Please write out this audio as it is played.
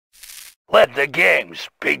Let the games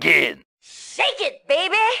begin. Shake it,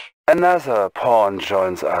 baby! Another pawn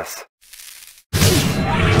joins us.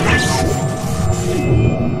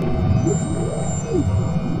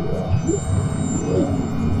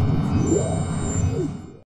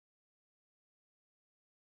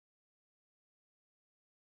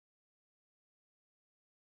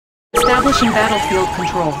 Establishing battlefield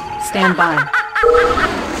control. Stand by.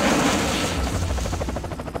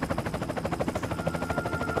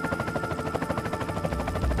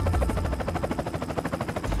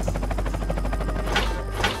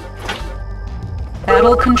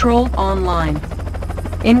 Battle control online.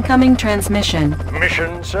 Incoming transmission.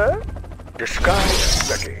 Mission, sir?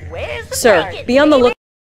 Disguise ready. Sir, be on the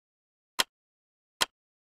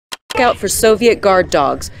lookout for Soviet guard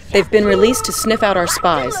dogs. They've been released to sniff out our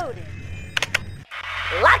spies.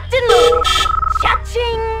 Locked and loaded.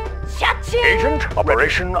 Cha-ching! Cha-ching! Agent,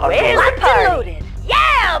 operation underway. Locked and loaded.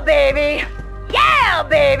 Yeah, baby! Yeah,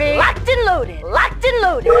 baby! Locked and loaded. Locked and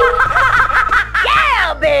loaded.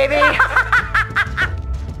 Yeah, baby!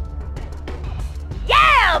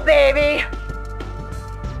 Yeah, baby!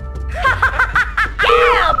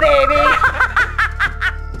 Yeah, baby!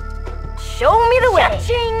 Show me the way!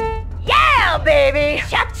 Cha-ching! Yeah, baby!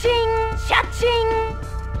 Cha-ching! Cha-ching!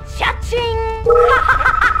 Cha-ching!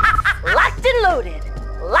 Locked and loaded!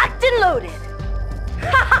 Locked and loaded!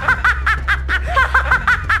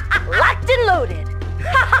 Locked and loaded!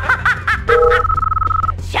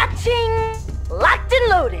 Cha-ching! Locked and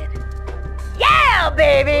loaded! Yeah,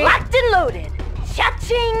 baby! Locked and loaded!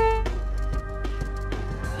 Cha-ching!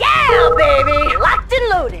 Yeah, baby! Locked and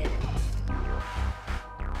loaded!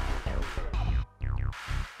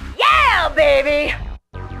 Yeah, baby!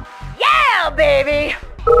 Yeah, baby!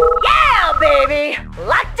 Yeah, baby!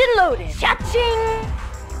 Locked and loaded! Cha-ching!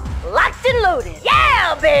 Locked and loaded!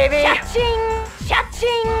 Yeah, baby! Cha-ching!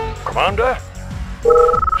 Cha-ching! Commander?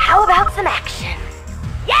 How about some action?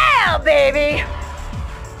 Yeah, baby!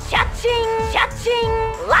 Cha-ching! Cha-ching!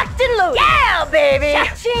 Locked and loaded! Yeah, baby!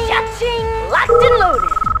 Cha-ching! Cha-ching! Locked and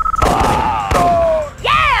loaded!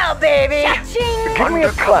 Yeah, baby! Cha-ching! Give me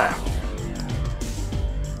a clap.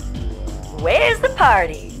 Where's the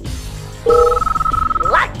party?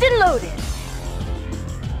 Locked and loaded!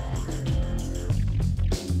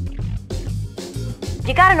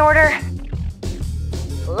 You got an order?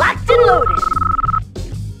 Locked and loaded!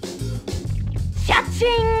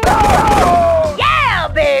 Cha-ching! Yeah,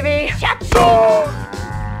 baby! Cha-ching!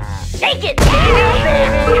 Shake it, baby!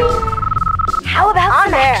 How about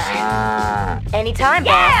some action? Anytime,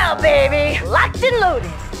 boss. Yeah, baby! Locked and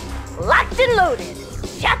loaded! Locked and loaded!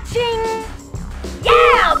 Cha-ching!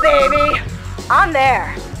 Yeah, baby! I'm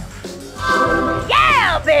there!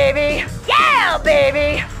 Yeah, baby! Yeah,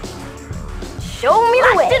 baby! Show me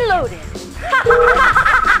the way! Locked and loaded!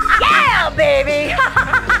 Yeah, baby!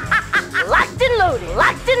 Locked and loaded!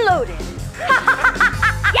 Locked and loaded!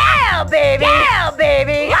 Yeah, baby! Yeah,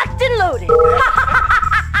 baby! Locked and loaded!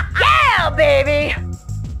 Yeah, baby!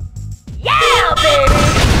 Yeah, baby!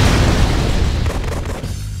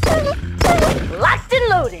 Locked and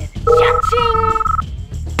loaded! Cha-ching!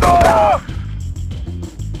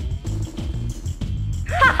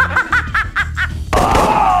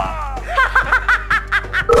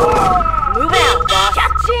 Move out, boss!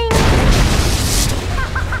 Cha-ching!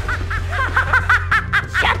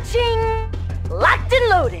 Cha-ching! Locked and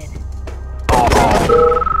loaded!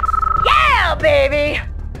 Yeah, baby!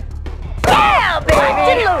 Yeah, baby! Locked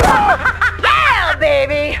and loaded! Yeah,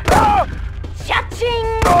 baby! Cha-ching!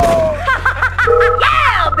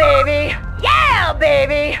 Yeah, baby! Yeah,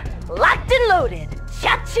 baby! Locked and loaded!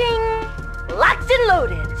 Cha-ching! Locked and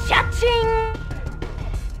loaded! Cha-ching!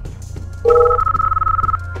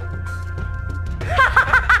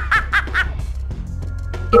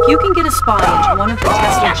 If you can get a spy into one of the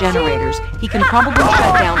Tesla generators, he can probably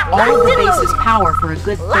shut down all of the base's power for a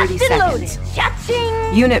good 30 seconds.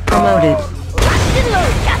 Cha-ching! Unit promoted. Locked and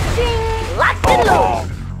loaded! Cha-ching! Locked and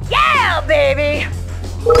loaded! Yeah, baby!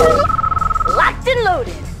 Locked and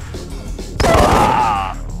loaded!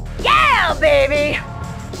 Yeah, baby!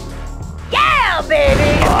 Yeah,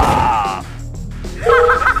 baby!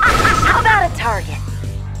 How about a target?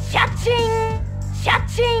 Cha-ching!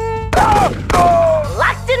 Cha-ching!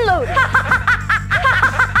 Locked and loaded!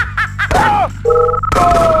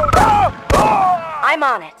 I'm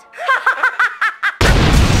on it!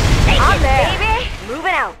 I'm there, baby!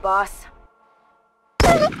 Moving out, boss!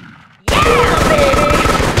 Yeah, baby!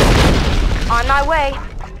 On my way!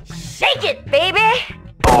 Shake it, baby!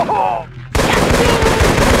 Cha-ching!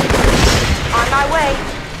 On my way!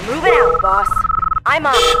 Moving out, boss! I'm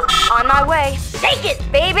on it! On my way! Shake it,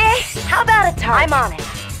 baby! How about a target? I'm on it!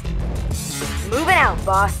 Moving out,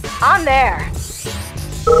 boss. I'm there.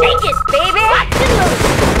 Shake it, baby! Locked and loaded.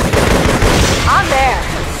 I'm there.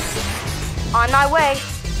 On my way.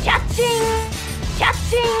 Cha-ching!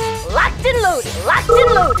 Cha-ching! Locked and loaded. Locked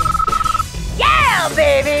and loaded. Yeah,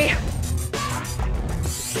 baby!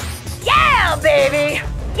 Yeah, baby!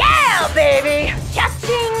 Yeah, baby!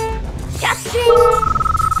 Cha-ching! Cha-ching!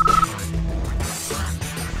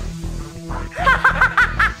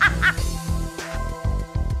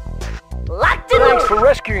 Locked and Thanks loaded. for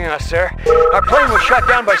rescuing us, sir. Our plane was shot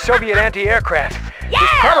down by Soviet anti-aircraft. Yeah, There's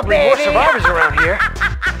probably more baby. survivors around here.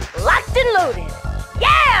 Locked and loaded.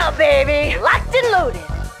 Yeah, baby! Locked and loaded.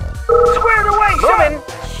 Squared away, Moving.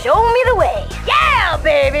 Show me the way. Yeah,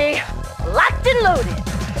 baby! Locked and loaded.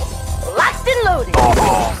 Locked and loaded.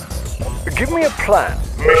 Give me a plan.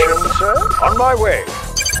 Mission, sir. On my way.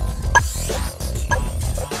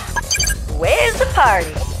 Where's the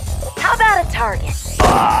party? How about a target?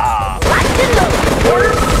 Locked and loaded.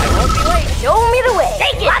 I won't be late. Show me the way.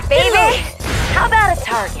 Take it, locked baby. How about a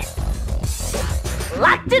target?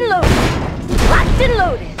 Locked and loaded. Locked and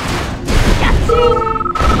loaded. Cha-ching.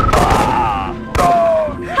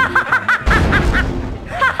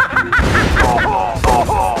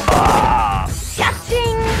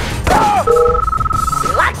 Cha-ching.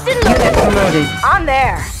 Locked and loaded. Unit promoted. I'm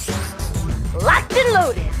there. Locked and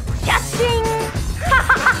loaded. Cha-ching.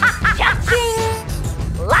 Cha-ching.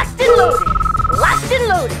 Locked and loaded. Locked and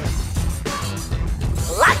loaded.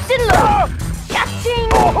 Locked and loaded. Cha-ching.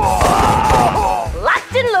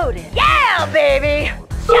 Locked and loaded. Yeah, baby.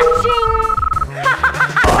 Cha-ching.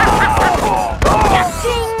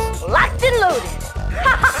 Cha-ching. Locked and loaded.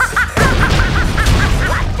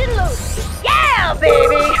 Locked and loaded. Yeah,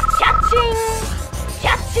 baby. Cha-ching.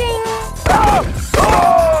 Cha-ching.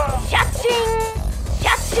 Cha-ching.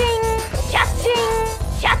 Cha-ching. Cha-ching.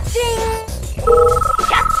 Cha-ching.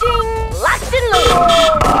 Cha-ching. Locked and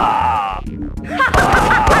loaded.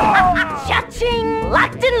 Cha-ching.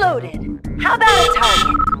 Locked and loaded. How about a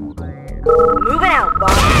target? Moving out,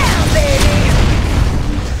 boss. Yeah, baby.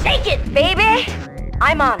 Shake it, baby.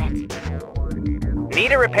 I'm on it.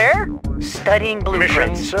 Need a repair? Studying Mission,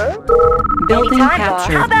 blueprints. sir. Building Anytime, boss. How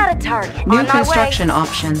captured. about a target? New On my construction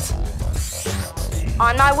options. way.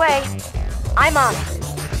 On my way. I'm on it.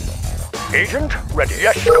 Agent, ready.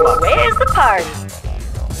 Yes, come on. Where's the party?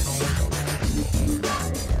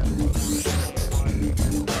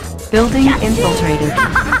 Building infiltrated.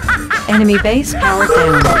 Enemy base powered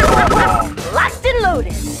down. Locked and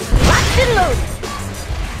loaded. Locked and loaded.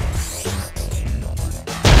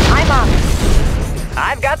 I'm on it.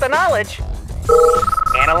 I've got the knowledge.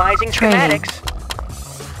 Analyzing Training.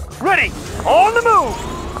 schematics. Ready. On the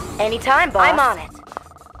move. Anytime, boss. I'm on it.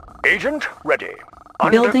 Agent, ready.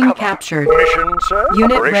 Building Undercover. captured. Mission, sir.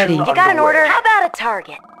 Unit Operation ready. You got an underway. order? How about a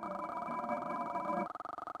target?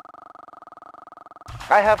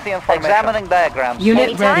 I have the information. Examining diagrams. Unit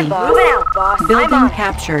Anytime, ready. boss. Moving out, boss. I'm Building on it.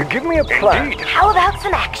 captured. Give me a plan. Indeed. How about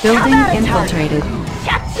some action? Building How about a infiltrated. target?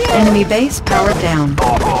 Cha-ching. Enemy base powered down.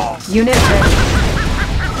 Unit ready.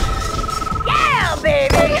 Yeah,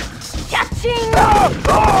 baby. Cha-ching.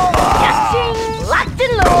 Cha-ching. Locked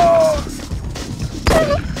and loaded.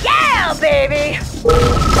 Yeah, baby.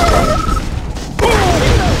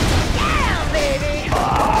 Yeah, baby.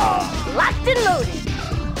 Locked and loaded.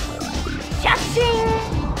 Cha-ching.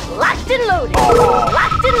 Locked and loaded.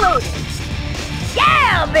 Locked and loaded.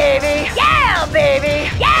 Yeah, baby. Yeah, baby.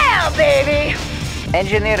 Yeah, baby.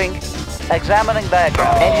 Engineering. Examining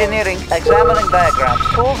diagram. Engineering. Examining diagram.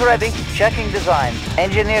 Tools ready. Checking design.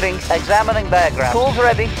 Engineering. Examining diagram. Tools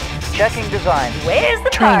ready. Checking design. Where's the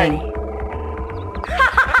Training. party?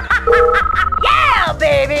 Yeah,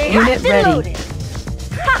 baby. Unit Locked and ready. loaded.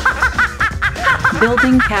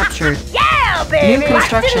 Building captured. Yeah, baby. New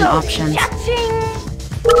construction Locked and options. loaded.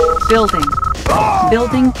 Cha-ching. Building.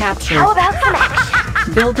 Building captured. How about some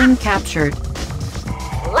action? Building captured.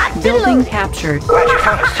 Locked and Building loaded. captured. Glad you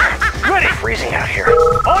found us, sir. Ready. Freezing out here.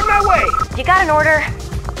 On my way. You got an order?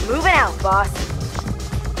 Moving out, boss.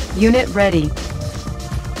 Unit ready.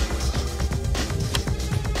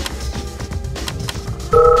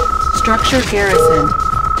 Structure garrison.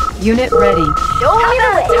 Unit ready. Show me the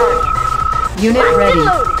way. Unit Locked ready. and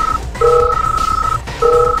loaded.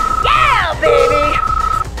 Yeah, baby.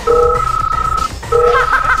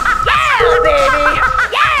 Yeah, baby.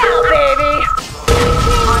 Yeah, baby.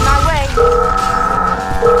 On my way.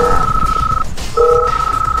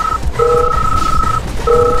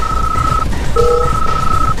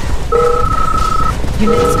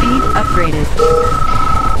 Unit speed upgraded.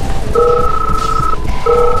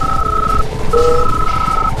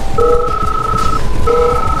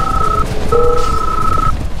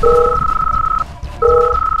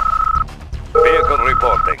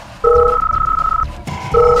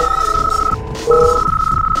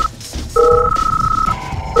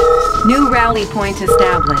 rally point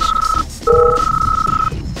established.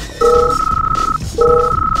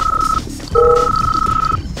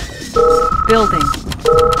 Building.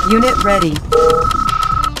 Unit ready.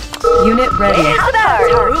 Unit ready. How about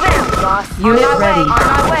it? Move out, boss. Unit On my ready. way. On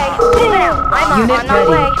my way. Move out. I'm on. Unit On my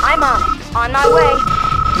ready. way. I'm on it. On my way.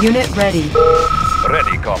 Unit ready.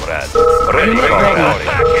 Ready, comrade. Ready, Unit comrade.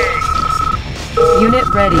 Unit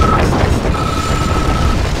ready.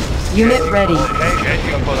 Unit ready.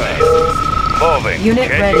 Changing position. Moving. Unit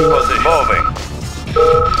Changing ready. Position. Moving.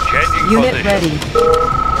 Changing Unit position. ready.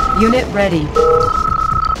 Unit ready.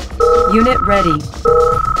 Unit ready.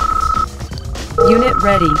 Unit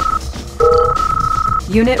ready.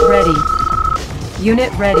 Unit ready.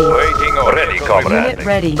 Unit ready. Waiting or ready, comrade. Unit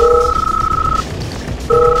ready.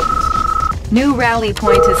 New rally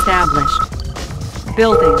point established.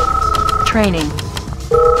 Building. Training.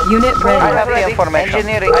 Unit I ready. have the information.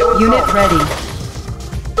 Engineering. Unit ready.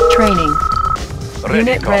 Training. Ready,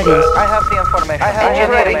 Unit comrade. ready. I have the information.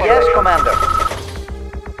 Engineering. Yes, Commander.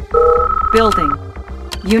 Building.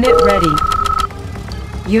 Unit ready.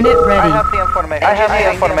 Unit I ready. have the information. I have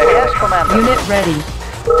the information. Yes, Commander. Unit ready.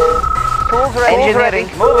 Tools ready. Engineering.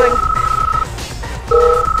 Moving.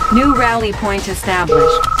 New rally point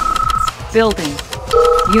established. Building.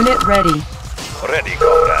 Unit ready. Ready,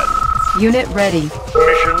 comrade. Unit ready.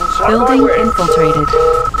 Missions on Building my way. infiltrated.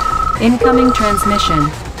 Incoming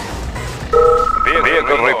transmission.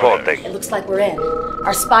 Vehicle reporting. It looks like we're in.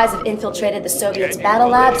 Our spies have infiltrated the Soviets' battle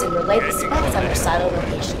labs and relayed the specs on their silo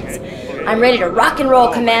locations. I'm ready to rock and roll,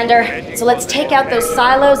 Commander. So let's take out those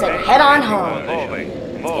silos and head on home. Moving.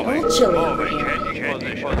 It's getting a little chilly over here.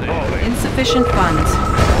 Changing position. Insufficient funds.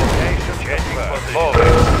 Changing position.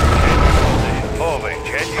 Moving. Moving.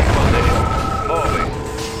 Changing position. Moving.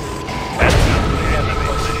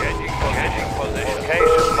 Changing position.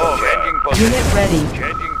 Location. Changing position. Unit ready.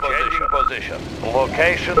 Changing position.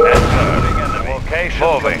 Location confirmed.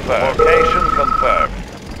 Location confirmed. Location confirmed.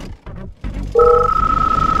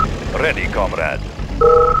 Ready, comrade.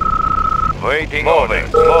 Waiting. Moving.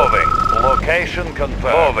 Moving. Location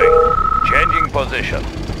confirmed. Moving. Changing position.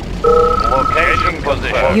 Location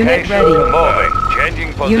position. Unit Location ready. Moving. Changing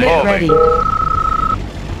position. Unit ready.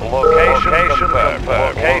 Location confirmed.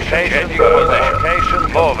 Location changing position. Location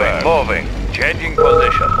moving. Moving. Changing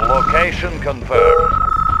position. Location confirmed.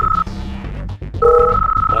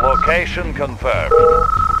 Location confirmed.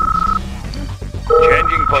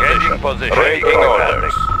 Changing position. Ready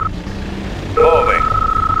orders. Moving.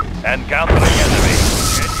 Encountering enemy.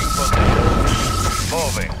 Changing position.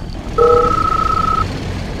 Moving.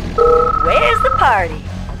 Where's the party?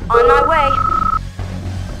 On my way.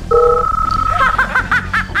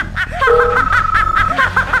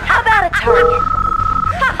 How about a target?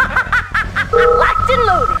 Locked and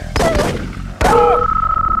loaded.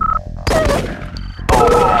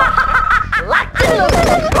 Locked and loaded.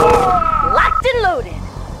 Locked and loaded.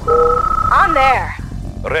 On there.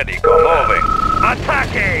 Ready, go moving.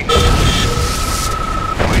 Attacking!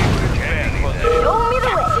 Show me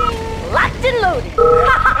the way. Locked and loaded.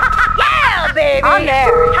 Yeah, baby. On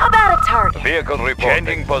there. How about a target? Vehicle reporting.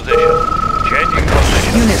 Changing position. Changing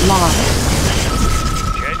position. Unit lost.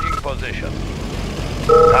 Changing position.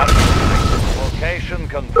 Target. Location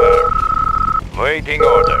confirmed. Waiting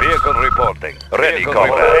order. Vehicle reporting. Ready,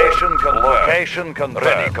 comrade. Location confirmed. Location confirmed.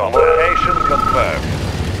 Ready, comrade. Location confirmed.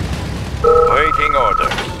 Waiting order.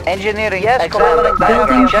 Engineering. Yes, Commander.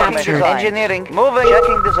 Building Checking captured. design. Engineering. Moving.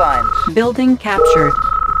 Checking designs. Building captured.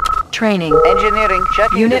 Training. Engineering.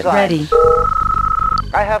 Checking Unit designs. ready.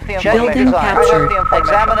 I have the Building information. I have captured. the information.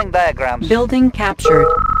 Examining diagrams. Building captured.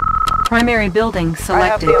 Primary building I have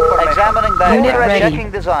selected. the information. Examining diagrams. Unit ready.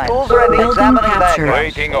 Checking designs. Tools ready. Building Examining captured.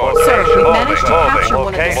 diagrams. Waiting order. Sir, we managed to capture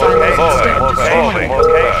one of the silos instead of destroying it.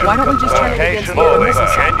 Why don't we just turn it against the other missile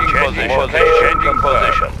site? Changing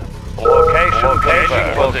position. Location. Changing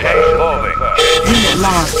position. Moving. Unit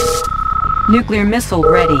lost. Nuclear missile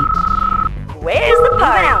ready. Where's the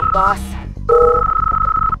party? Move out, boss.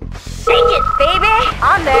 Shake it, baby.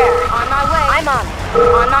 On there. On my way. I'm on it.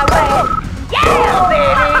 On my way. Yeah,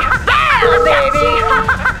 baby. Yeah, baby.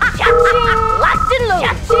 Cha-ching. Locked and loaded.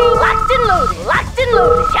 Cha-ching. Locked and loaded. Locked and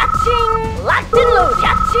loaded. Cha-ching. Locked and loaded.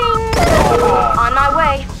 Cha-ching. On my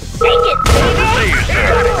way. Shake it, baby. See you,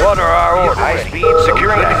 sir. What are our orders? High speed,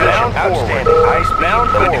 securing position, outstanding. High speed,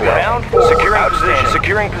 bound forward. Securing position,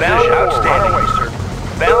 securing position, outstanding.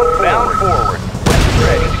 Bound forward.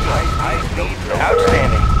 Ready. High speed,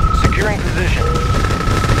 outstanding. Securing position.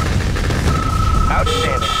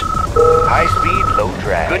 Outstanding. High speed, low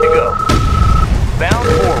drag. Good to go. Bound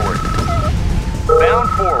forward. Bound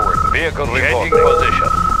forward. Vehicle changing position.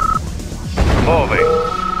 Moving.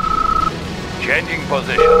 Changing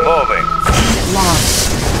position. Moving. Unit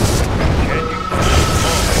lost. Changing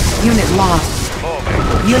position. Unit lost. Moving.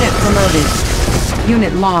 Unit promoted.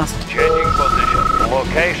 Unit lost. Changing position.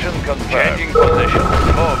 Location confirmed. Changing position.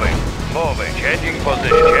 Moving. Moving. Changing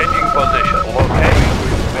position. Changing position. Location.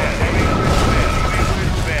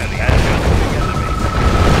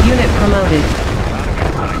 Unit promoted.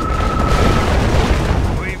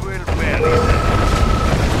 We will bury them.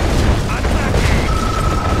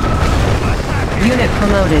 Unit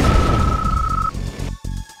promoted.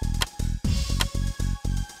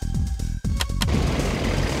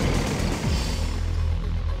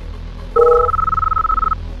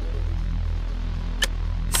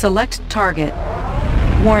 Select target.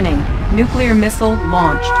 Warning, nuclear missile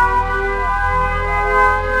launched.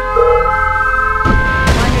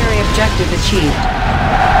 Primary objective achieved.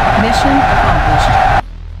 Mission